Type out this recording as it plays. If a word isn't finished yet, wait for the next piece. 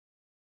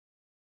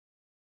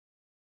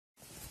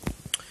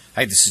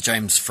Hey, this is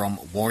James from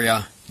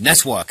Warrior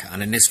Network,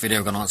 and in this video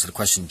I'm going to answer the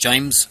question,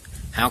 James,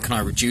 how can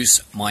I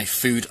reduce my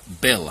food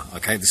bill?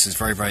 Okay, this is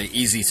very, very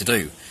easy to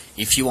do.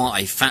 If you are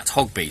a fat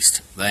hog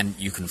beast, then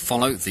you can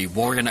follow the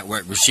Warrior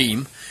Network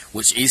regime,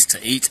 which is to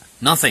eat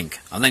nothing.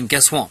 And then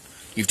guess what?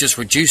 You've just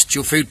reduced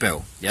your food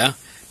bill, yeah?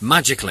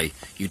 Magically,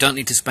 you don't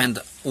need to spend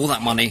all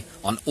that money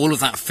on all of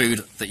that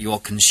food that you are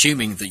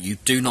consuming that you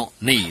do not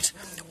need.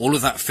 All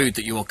of that food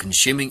that you are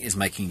consuming is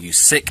making you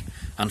sick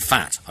and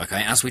fat,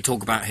 okay? As we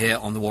talk about here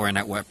on the Warrior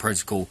Network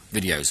Protocol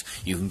videos.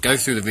 You can go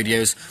through the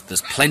videos.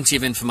 There's plenty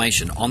of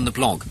information on the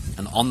blog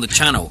and on the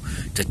channel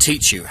to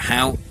teach you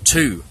how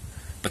to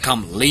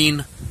become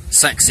lean,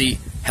 sexy,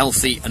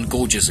 healthy and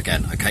gorgeous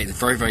again, okay? It's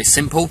very, very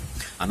simple,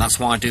 and that's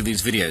why I do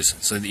these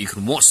videos, so that you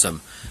can watch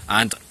them.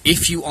 And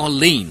if you are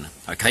lean,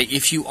 okay,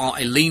 if you are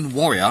a lean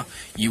warrior,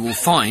 you will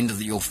find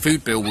that your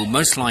food bill will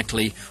most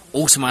likely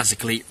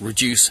automatically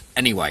reduce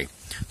anyway.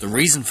 The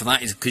reason for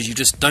that is because you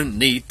just don't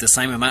need the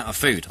same amount of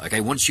food, okay?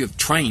 Once you've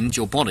trained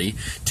your body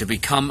to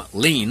become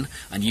lean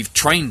and you've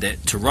trained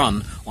it to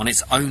run on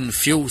its own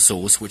fuel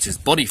source, which is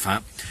body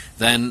fat,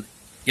 then,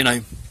 you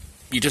know,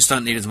 you just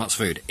don't need as much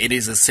food. It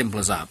is as simple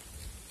as that.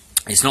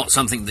 It's not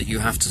something that you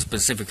have to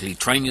specifically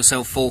train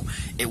yourself for.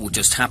 It will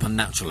just happen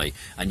naturally,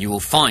 and you will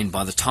find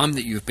by the time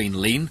that you've been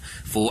lean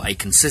for a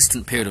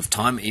consistent period of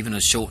time, even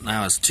as short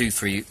now as 2,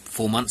 3,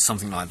 4 months,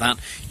 something like that,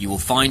 you will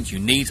find you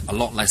need a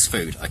lot less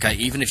food, okay?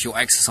 Even if you're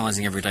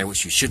exercising every day,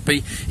 which you should be,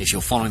 if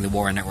you're following the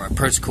Warrior Network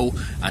Protocol,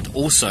 and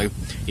also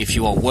if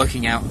you are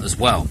working out as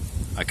well.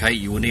 Okay,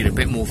 you will need a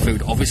bit more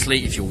food.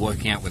 Obviously, if you're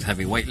working out with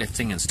heavy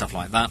weightlifting and stuff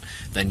like that,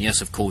 then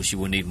yes, of course, you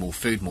will need more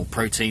food, more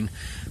protein.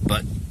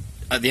 But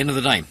at the end of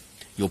the day,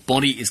 your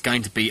body is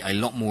going to be a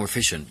lot more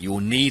efficient. You will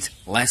need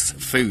less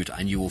food,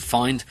 and you will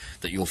find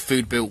that your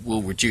food bill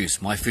will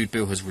reduce. My food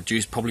bill has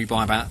reduced probably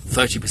by about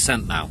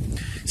 30% now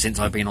since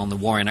I've been on the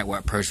Warrior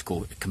Network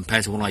Protocol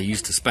compared to what I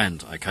used to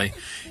spend, okay?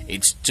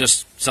 It's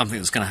just something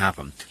that's going to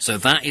happen. So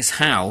that is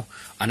how,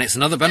 and it's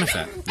another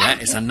benefit, yeah?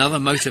 It's another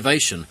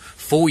motivation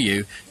for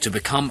you to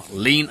become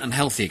lean and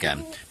healthy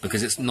again,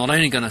 because it's not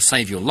only going to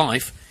save your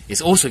life,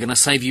 it's also going to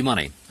save you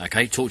money,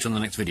 okay? Talk to you on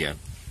the next video.